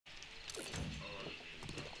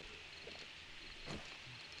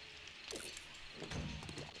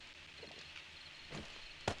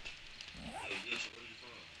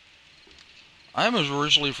I'm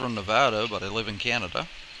originally from Nevada, but I live in Canada.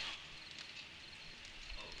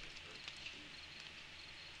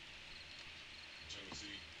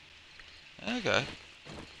 Tennessee. Okay.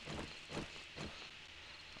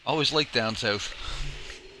 Always like down south.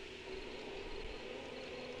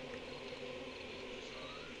 It's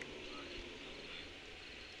alright. I get the feeling, man.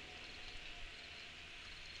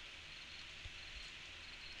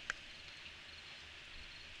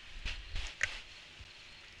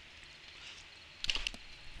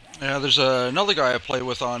 Yeah, there's another guy I play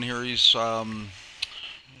with on here. He's from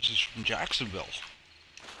Jacksonville.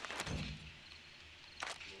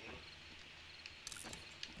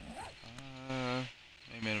 Florida?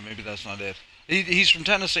 Wait a minute, maybe that's not it. He's from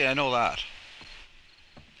Tennessee. I know that.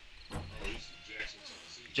 Oh, he's from Jackson,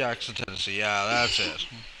 Tennessee. Jackson, Tennessee. Yeah, that's it. Yeah, part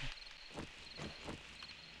of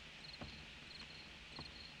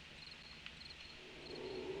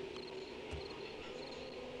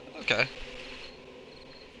Memphis. Okay.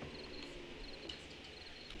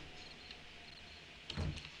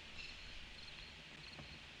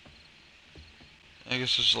 I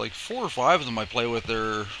guess there's like 4 or 5 of them I play with.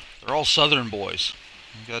 They're all Southern boys.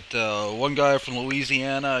 I got one guy from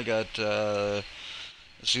Louisiana. I got let's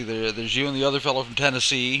see, there's you and the other fellow from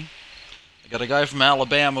Tennessee. I got a guy from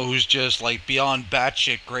Alabama who's just like beyond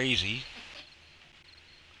batshit crazy.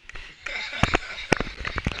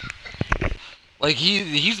 Like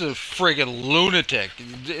he's a friggin' lunatic.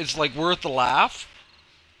 It's like worth the laugh,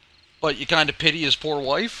 but you kind of pity his poor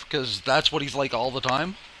wife because that's what he's like all the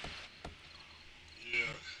time.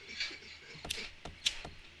 Yeah.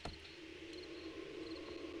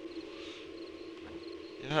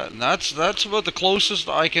 Yeah, and that's about the closest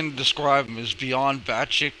I can describe him is beyond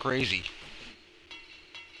batshit crazy.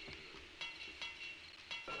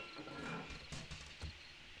 Military, really?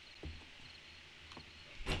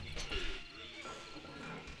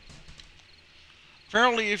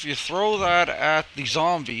 Apparently, if you throw that at the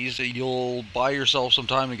zombies, you'll buy yourself some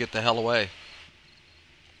time to get the hell away.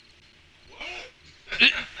 What?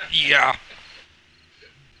 Yeah.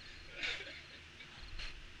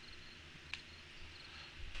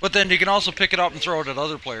 But then you can also pick it up and throw it at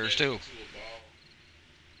other players Smash it too. into a ball.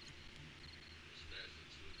 Smash it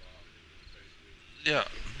into a ball and hit it in the face with it. Yeah.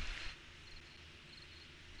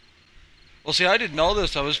 Well, see, I didn't know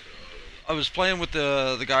this. Oh my god. I was playing with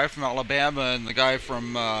the guy from Alabama and the guy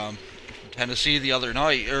from Tennessee the other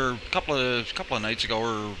night, or a couple of nights ago,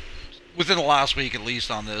 or within the last week at least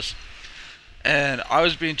on this. And I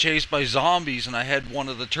was being chased by zombies, and I had one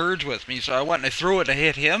of the turds with me, so I went and I threw it and I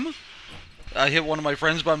hit him. I hit one of my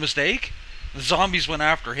friends by mistake. The zombies went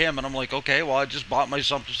after him, and I'm like, okay, well, I just bought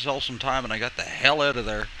myself some time, and I got the hell out of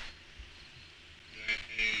there.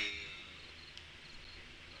 Damn.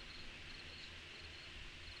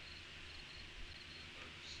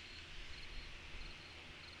 Emergency.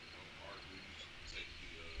 On Ark, we used to take the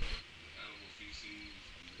animal feces.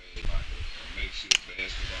 We made like a makeshift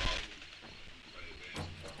basketball hoop, and we played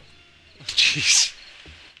basketball. Jeez.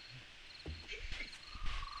 Shit.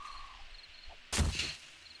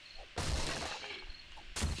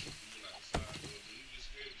 We were like the size of it, but it just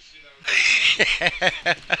scared the shit out of them zombies.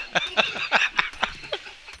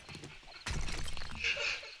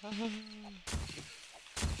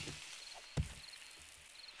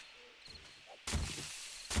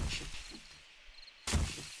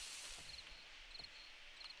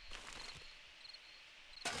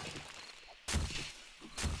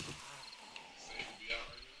 Is it safe to be out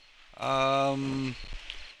right now? um,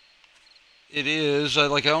 it is.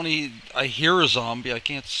 I hear a zombie. I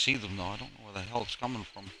can't see them though. I don't know where the hell it's coming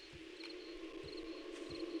from.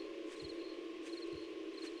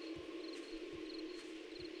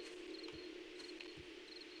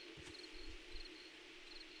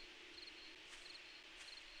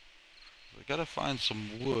 I gotta find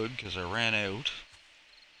some wood because I ran out.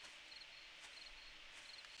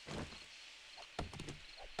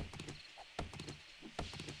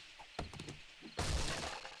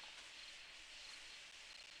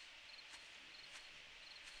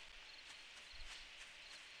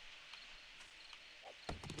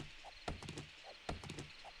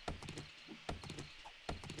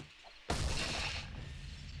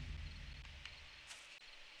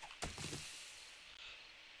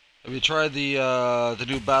 Have you tried the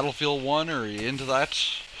new Battlefield 1, or are you into that?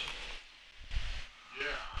 Yeah,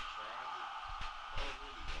 I tried it. I don't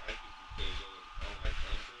really like it because I don't like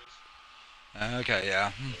contrast. Okay,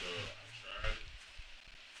 yeah. But I tried it.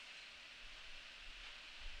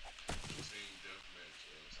 I'm a team deathmatch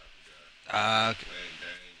type of guy. I don't Uh, like playing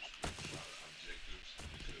games with a lot of objectives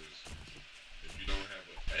because if you don't have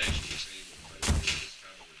an actual team to play with, it's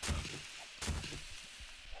kind of redundant.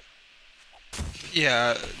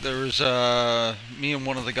 Yeah, there was me and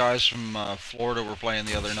one of the guys from Florida were playing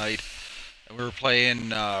the other night. We were playing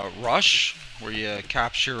Rush, where you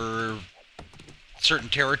capture certain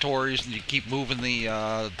territories and you keep moving the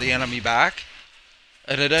enemy back.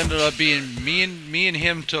 And it ended up being me and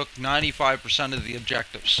him took 95% of the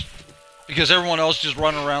objectives because everyone else just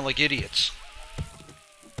running around like idiots.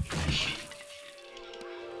 And just shooting and shit. That's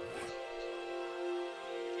what I'm talking about.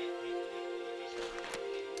 You get people that just want to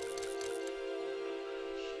do run around and shoot,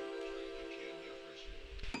 trying to get kill death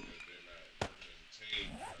ratio. They're not working as a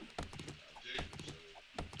team, trying to complete the objective.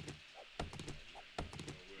 So you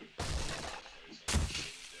know what? Let's just play something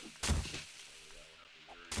kill death based. Y'all don't have to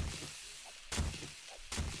worry. You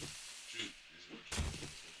don't have to shoot. This is what kill. This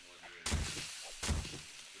is what you want to do.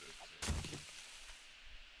 This is good.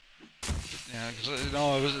 Yeah, because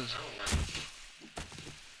no, it was. I don't like it.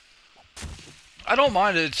 I don't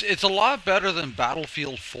mind it. It's a lot better than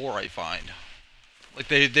Battlefield 4. I find like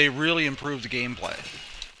they really improved the gameplay.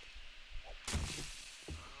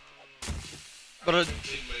 I But think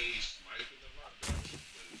they made sniping a lot better,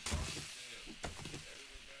 but as far as saying better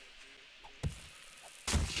than Battlefield 4, I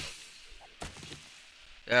wouldn't say that.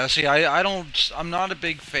 yeah, see, I don't. I'm not a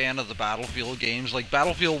big fan of the Battlefield games. Like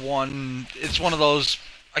Battlefield 1, it's one of those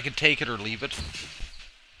I could take it or leave it.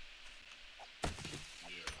 Yeah,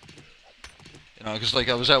 yeah. You know, because like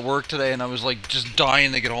I was at work today and I was like just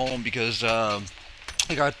dying to get home because I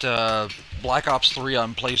got Black Ops 3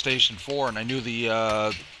 on PlayStation 4 and I knew the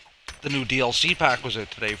new DLC pack was it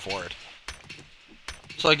today for it.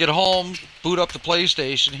 So I get home, boot up the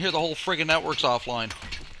PlayStation, hear the whole friggin' network's offline.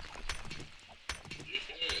 Yeah,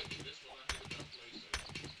 and that's what I hate about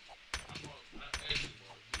PlayStation. I actually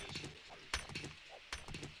bought a PS4 first,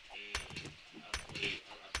 and I paid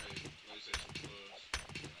for PlayStation Plus,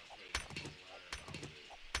 and I paid for online and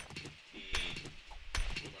all of that.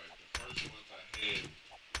 And for like the first month I had it,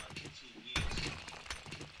 like for 2 weeks,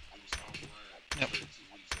 it was offline for Yep. straight 2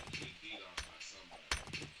 weeks. It was getting DDoS by somebody,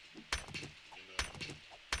 and when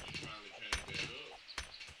it finally came back up,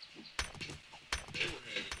 they were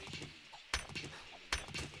having issues, and it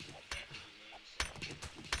wasn't because of the hackers or nothing.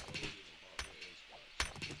 So I sold it and bought me an Xbox,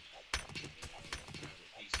 and I have a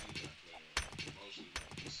PC that I play on, mostly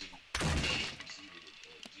my PC, gaming PC with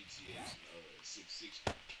a GTX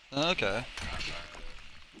 660. Okay.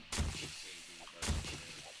 i5 16 gigabytes of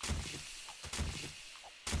RAM.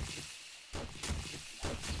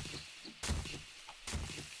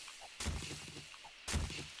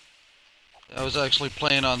 I was actually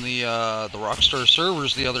playing on the Rockstar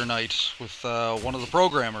servers the other night with one of the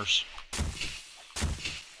programmers.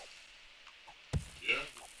 Yeah,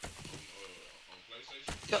 on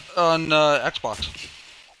PlayStation. Yeah, on Xbox.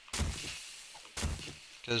 Okay.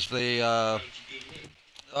 Because they How did you get in it?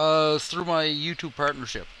 through my YouTube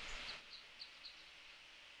partnership.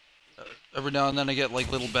 Okay. Every now and then I get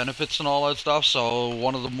like little benefits and all that stuff. So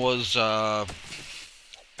one of them was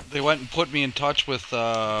they went and put me in touch with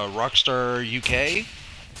Rockstar UK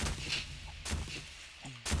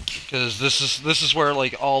because this is where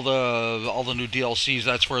like all the new DLCs.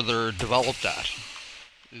 That's where they're developed at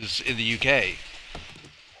is in the UK.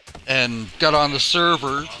 And got on the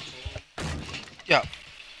server. Talk to him. Yeah.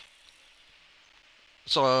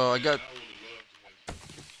 So I Man, got I would have loved to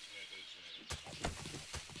have had that chance.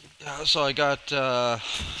 yeah, so I got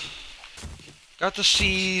to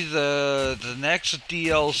see the next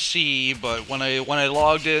DLC, but when I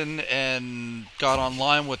logged in and got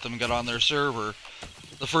online with them, got on their server,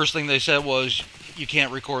 the first thing they said was you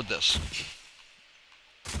can't record this.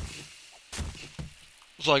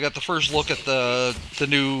 So I got the first look at So the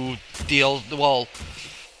new well,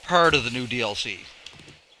 part of the new DLC.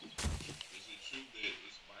 is it true that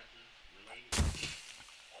it's biker related?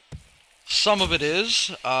 Some of it is.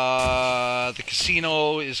 The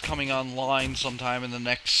casino is coming online sometime in the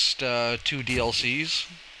next two DLCs.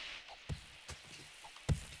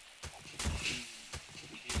 Are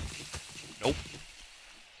you kidding me? Nope.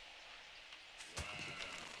 Wow.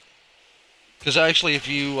 Because actually, if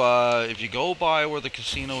you go by where the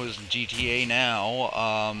casino is in GTA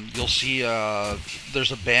now, you'll see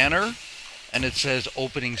there's a banner, and it says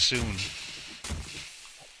opening soon.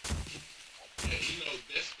 Yeah,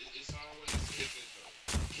 it's always said that though.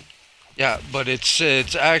 Yeah, but it's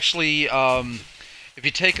actually if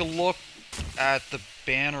you take a look at the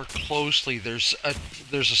banner closely, there's a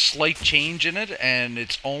slight change in it, and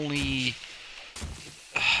it's only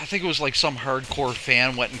I think it was like some hardcore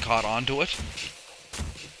fan went and caught onto it.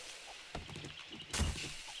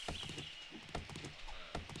 Wow,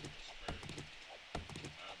 that's crazy.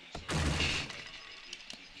 I'd be so mad if they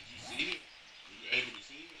did. Did you see it? Were you able to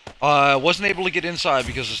see it? I wasn't able to get inside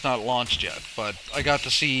because it's not launched yet, but I got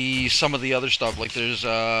to see some of the other stuff. Like there's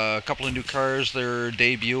a couple of new cars they're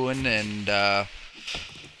debuting, and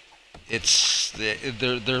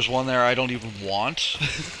there's one there I don't even want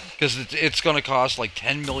because it's going to cost like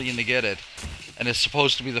 10 million to get it, and it's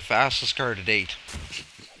supposed to be the fastest car to date.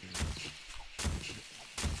 10 million.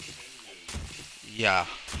 Yeah.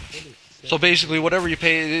 What is So 7 basically, million? whatever you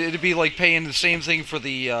pay, it'd be like paying the same thing for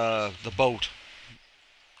the boat.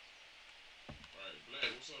 Right,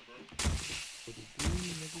 Black, what's up, bro? What it do,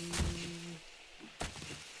 nigga?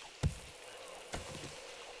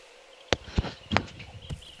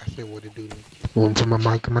 I said, what it do, nigga? You want to put my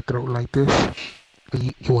mic in my throat like this?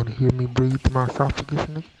 You want to hear me breathe through my esophagus,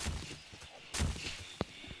 nigga?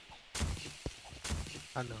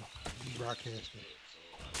 I know. You broadcasting.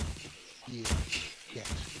 Yeah, got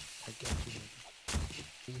you. I got you, nigga.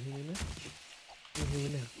 Can you hear me now? Can you hear me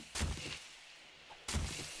now?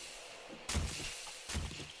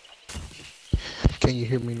 Can you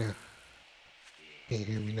hear me now? Can you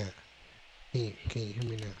hear me now? Can you hear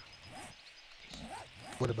me now?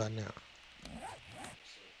 What about now?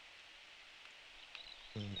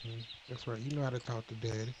 That's right. You know how to talk to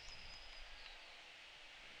daddy.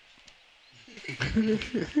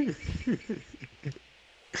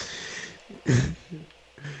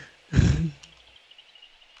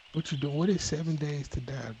 What you doing? What is 7 days to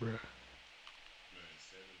die, bro? Man,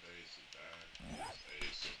 7 days to die is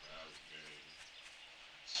a survival game.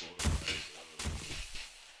 Sort of like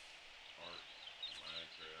Ark,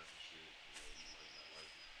 Minecraft and shit. You might not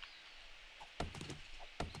like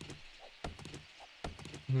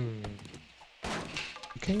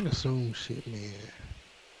You can't assume shit, man.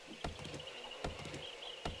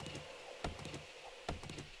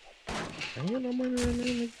 Ain't got no money right now,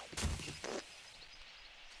 nigga.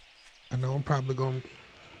 I know I'm probably gonna.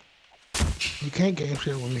 You can't game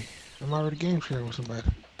share with me. I'm already game sharing with somebody.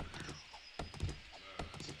 Nah,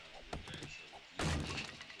 I see how to do a game show with you.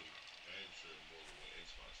 Game show more with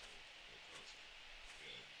Xbox and console.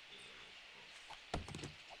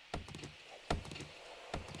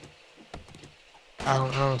 I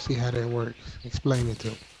don't see how that works. Explain it to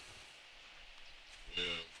me. Well,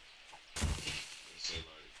 let's say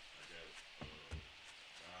like I got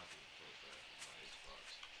Goblin profile on my Xbox,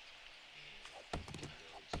 and I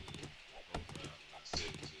go to the profile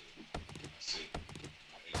and I set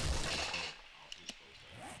my Xbox off his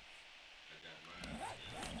profile. I got mine on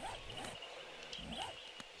there. I got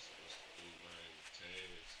what's the dude name?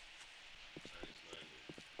 Taz. Taz name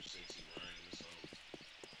is since he riding or something.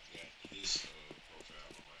 I got his profile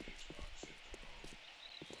on my Xbox set to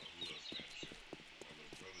who else game share with me? My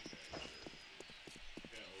little brother game share with me. I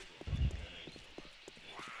got over 100 games on my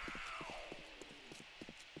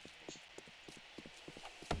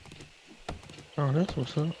Oh, that's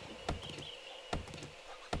what's up.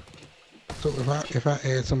 So if I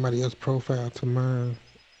add somebody else's profile to mine,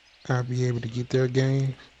 I'll be able to get their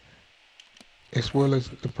games as well as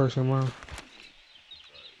the person mine. right.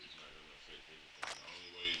 It's not gonna affect anything. The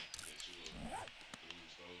only way that you will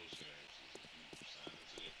lose those games is if you sign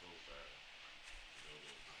into their profile, you know,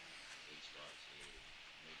 the Xbox and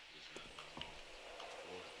make it's not my home,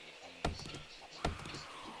 or if he signs into his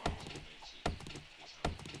Xbox and makes it his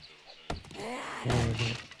home. You know what I'm saying?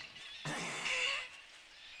 Mhm.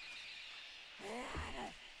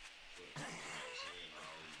 But like I was saying, I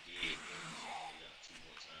already did that, so I only got two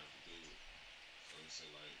more times to do it. So let's say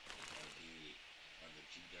like if I let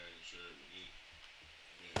you game share it with me,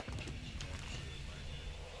 then if I let you game share my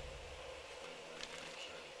games, whenever I game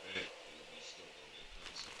share it back, it would be stuck on that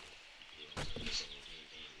console. You know what I'm saying? So if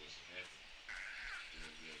anything was to happen, it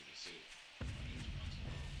wouldn't be able to sit my Xbox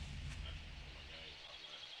alone. I can play my games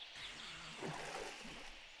offline.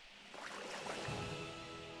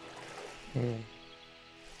 Mm. You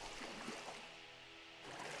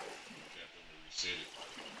got them to reset it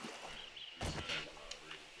like man, 3 times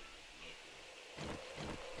already, but luckily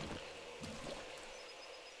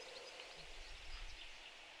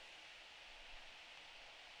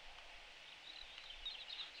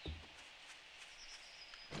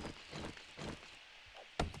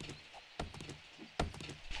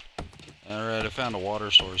All right, I found a water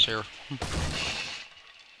source here.